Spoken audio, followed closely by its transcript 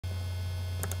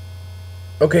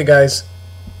Okay guys,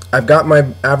 I've got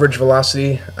my average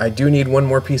velocity. I do need one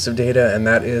more piece of data, and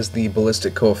that is the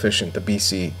ballistic coefficient, the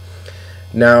BC.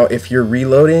 Now if you're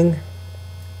reloading,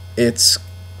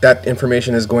 that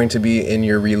information is going to be in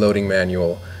your reloading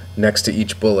manual next to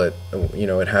each bullet. You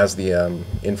know, it has the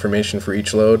information for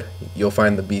each load. You'll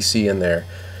find the BC in there.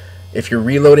 If you're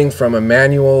reloading from a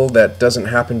manual that doesn't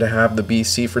happen to have the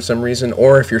BC for some reason,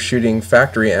 or if you're shooting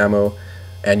factory ammo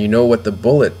and you know what the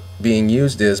bullet being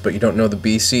used is but you don't know the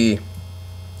BC,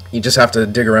 you just have to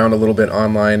dig around a little bit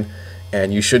online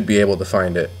and you should be able to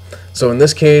find it. So in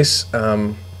this case,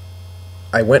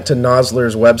 I went to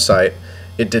Nosler's website.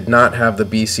 It did not have the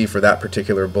BC for that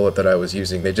particular bullet that I was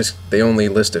using. They only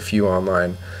list a few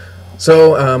online.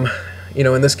 So you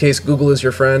know, in this case, Google is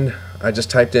your friend. I just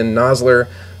typed in Nosler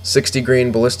 60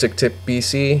 grain ballistic tip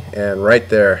BC, and right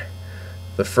there,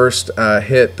 the first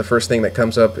the first thing that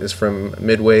comes up is from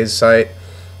Midway's site,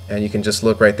 and you can just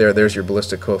look right there. There's your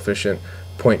ballistic coefficient,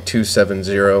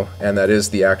 0.270, and that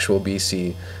is the actual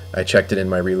BC. I checked it in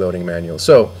my reloading manual.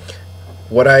 So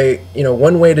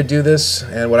one way to do this,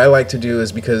 and what I like to do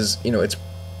is, because it's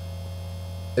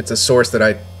a source that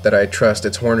I trust,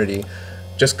 it's Hornady.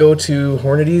 Just go to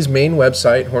Hornady's main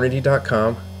website,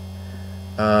 Hornady.com.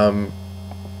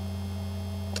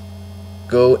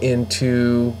 Go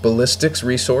into ballistics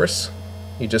resource.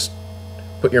 You just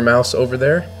put your mouse over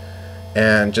there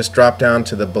and just drop down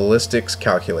to the ballistics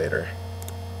calculator.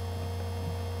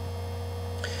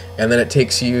 And then it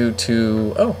takes you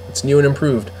to, oh, it's new and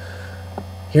improved.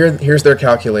 Here's their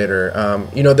calculator.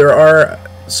 You know, there are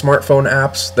smartphone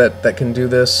apps that can do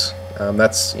this.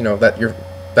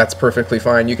 That's perfectly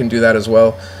fine. You can do that as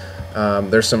well.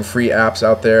 There's some free apps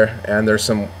out there, and there's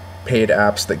some paid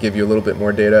apps that give you a little bit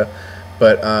more data.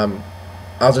 But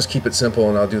I'll just keep it simple,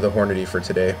 and I'll do the Hornady for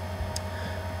today.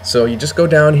 So you just go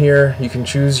down here. You can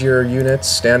choose your units,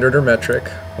 standard or metric.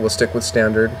 We'll stick with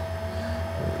standard,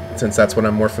 since that's what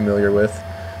I'm more familiar with.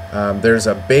 There's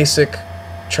a basic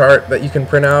chart that you can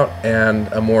print out, and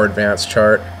a more advanced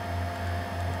chart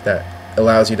that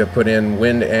allows you to put in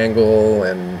wind angle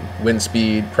and wind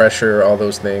speed, pressure, all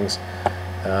those things.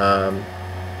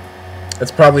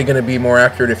 It's probably going to be more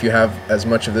accurate if you have as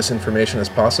much of this information as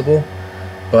possible,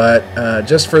 but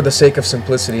just for the sake of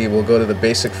simplicity, we'll go to the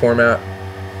basic format,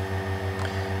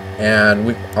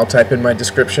 and I'll type in my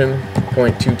description,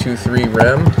 0.223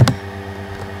 rem.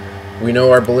 We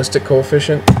know our ballistic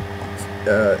coefficient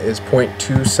is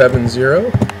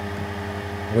 0.270.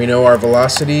 We know our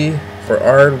velocity for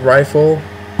our rifle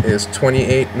is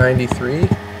 2893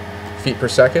 feet per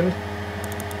second.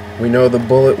 We know the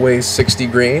bullet weighs 60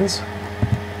 grains.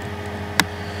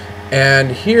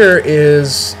 And here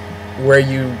is where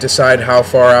you decide how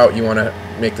far out you want to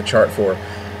make the chart for.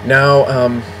 Now,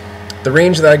 the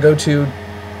range that I go to,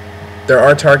 there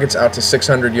are targets out to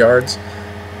 600 yards,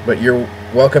 but you're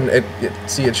welcome.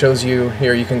 See, it shows you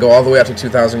here, you can go all the way out to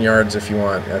 2,000 yards if you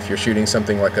want, if you're shooting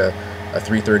something like a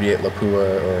 338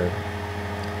 Lapua or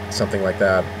something like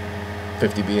that,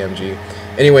 50 BMG.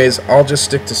 Anyways, I'll just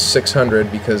stick to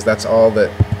 600 because that's all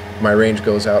that my range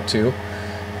goes out to.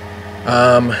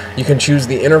 You can choose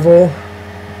the interval,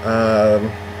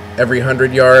 every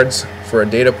 100 yards for a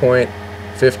data point,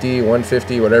 50,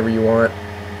 150, whatever you want.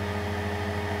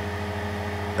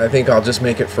 I think I'll just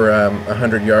make it for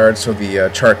 100 yards so the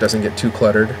chart doesn't get too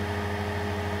cluttered.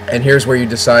 And here's where you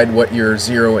decide what your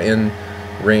zero-in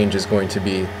range is going to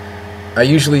be. I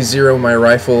usually zero my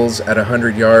rifles at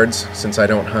 100 yards since I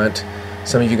don't hunt.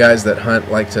 Some of you guys that hunt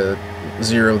like to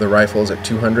zero the rifles at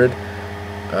 200.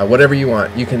 Whatever you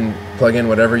want. You can plug in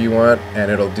whatever you want and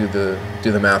it'll do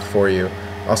the math for you.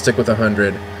 I'll stick with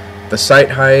 100. The sight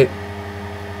height,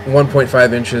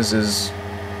 1.5 inches is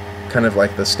kind of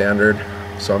like the standard,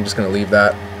 so I'm just going to leave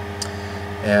that.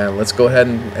 And let's go ahead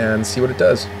and see what it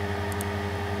does.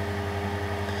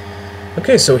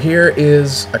 Okay, so here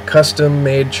is a custom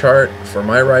made chart for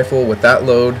my rifle with that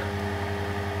load,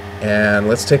 and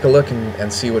let's take a look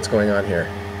and see what's going on here.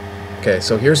 Okay,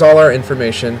 so here's all our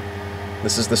information.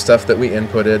 This is the stuff that we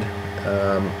inputted.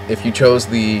 If you chose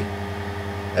the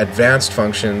advanced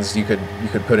functions, you could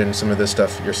put in some of this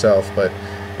stuff yourself, but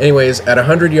anyways, at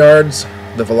 100 yards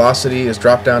the velocity is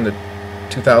dropped down to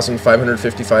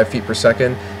 2,555 feet per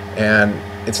second, and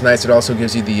it's nice, it also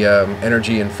gives you the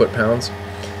energy in foot-pounds.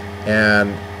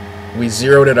 And we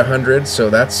zeroed at 100, so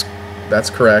that's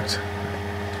correct.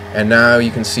 And now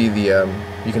you can see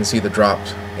the drop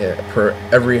per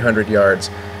every 100 yards.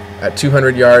 At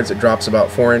 200 yards, it drops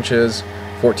about 4 inches,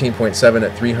 14.7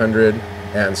 at 300,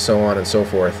 and so on and so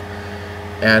forth.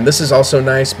 And this is also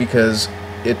nice because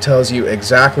it tells you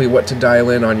exactly what to dial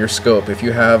in on your scope. If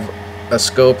you have a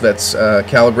scope that's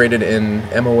calibrated in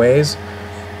MOAs,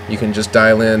 you can just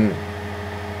dial in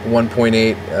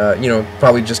 1.8, you know,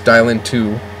 probably just dial in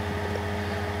 2,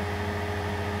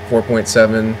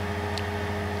 4.7,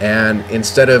 and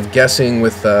instead of guessing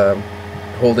with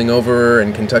holding over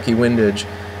and Kentucky windage,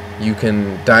 you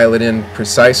can dial it in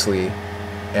precisely,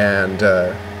 and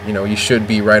you know, you should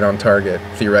be right on target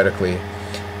theoretically.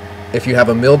 If you have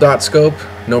a mil dot scope,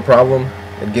 no problem.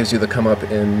 It gives you the come up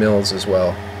in mils as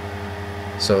well,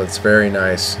 so it's very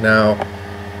nice. Now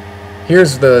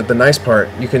here's the nice part.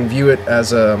 You can view it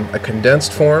as a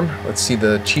condensed form. Let's see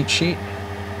the cheat sheet.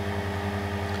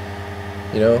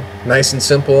 You know, nice and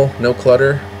simple, no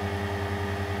clutter.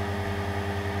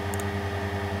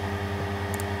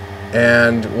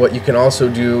 And what you can also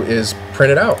do is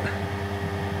print it out.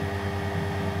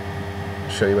 I'll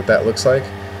show you what that looks like.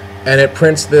 And it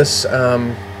prints this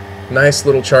nice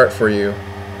little chart for you.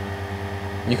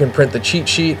 You can print the cheat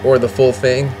sheet or the full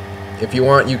thing. If you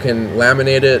want, you can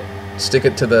laminate it, stick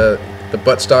it to the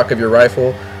buttstock of your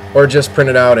rifle, or just print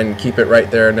it out and keep it right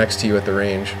there next to you at the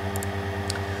range.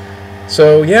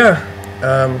 So yeah,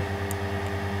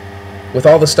 with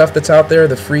all the stuff that's out there,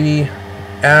 the free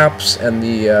apps and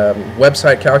the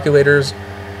website calculators,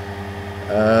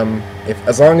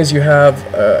 as long as you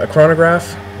have a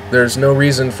chronograph, there's no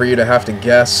reason for you to have to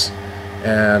guess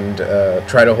and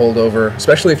try to hold over,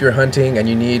 especially if you're hunting and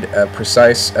you need a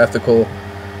precise, ethical,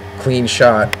 clean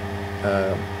shot.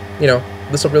 You know,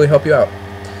 this will really help you out.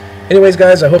 Anyways,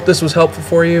 guys, I hope this was helpful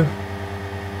for you.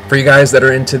 For you guys that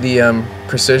are into the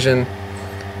precision,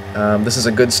 this is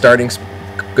a good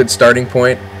starting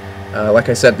point. Like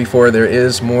I said before, there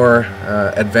is more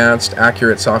advanced,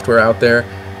 accurate software out there,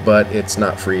 but it's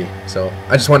not free. So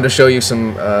I just wanted to show you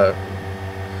some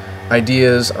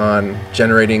ideas on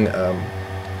generating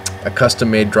a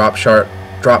custom-made drop chart,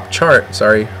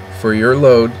 for your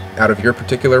load out of your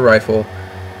particular rifle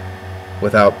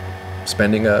without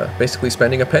basically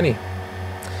spending a penny.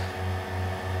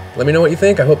 Let me know what you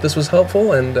think. I hope this was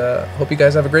helpful, and hope you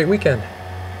guys have a great weekend.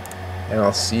 And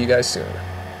I'll see you guys soon.